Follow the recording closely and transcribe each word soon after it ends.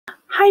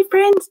Hi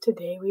friends,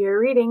 today we are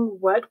reading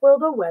What Will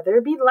the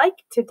Weather Be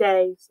Like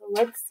Today? So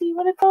let's see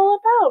what it's all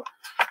about.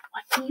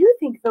 What do you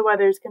think the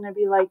weather's going to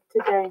be like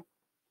today?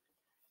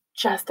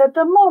 Just at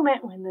the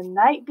moment when the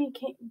night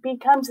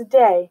becomes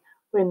day,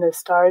 when the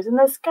stars in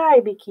the sky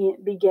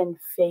begin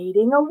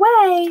fading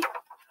away,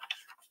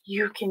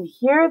 you can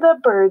hear the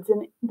birds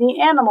and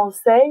the animals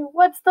say,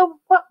 what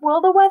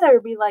will the weather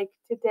be like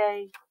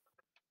today?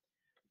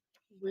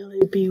 Will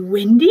it be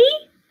windy?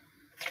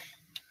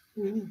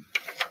 Ooh.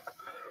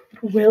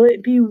 Will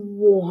it be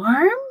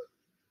warm?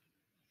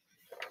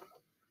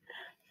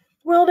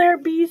 Will there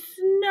be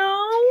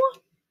snow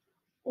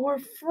or a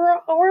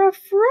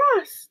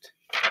frost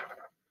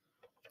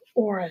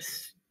or a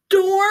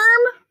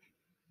storm?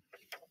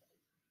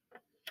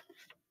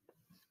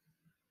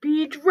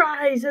 Be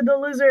dry, said the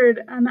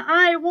lizard, and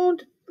I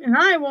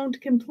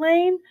won't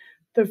complain.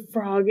 The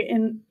frog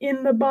in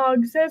the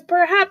bog says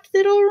perhaps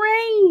it'll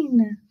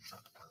rain.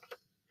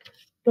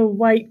 The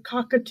white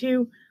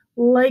cockatoo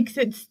likes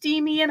it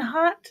steamy and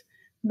hot.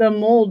 The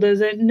mole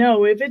doesn't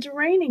know if it's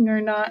raining or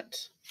not.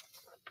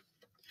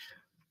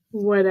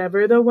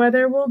 Whatever the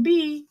weather will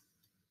be,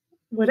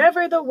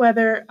 whatever the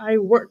weather, I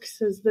work,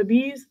 says the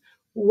bees.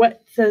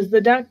 What, says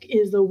the duck,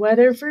 is the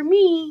weather for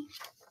me?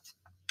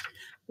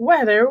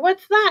 Weather,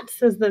 what's that,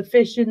 says the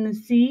fish in the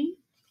sea.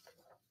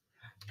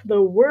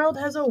 The world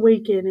has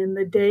awakened and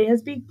the day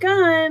has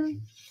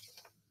begun.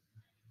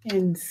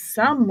 And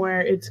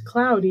somewhere it's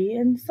cloudy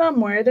and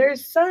somewhere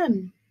there's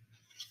sun.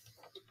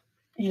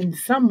 And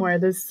somewhere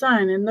the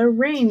sun and the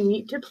rain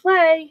meet to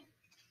play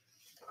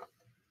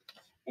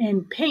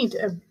and paint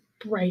a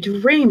bright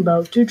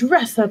rainbow to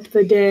dress up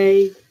the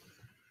day.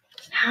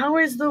 How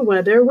is the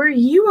weather where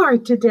you are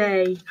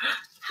today?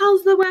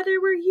 How's the weather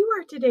where you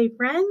are today,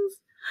 friends?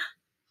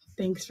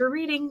 Thanks for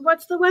reading.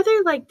 What's the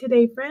weather like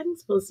today,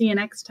 friends? We'll see you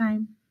next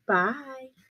time. Bye.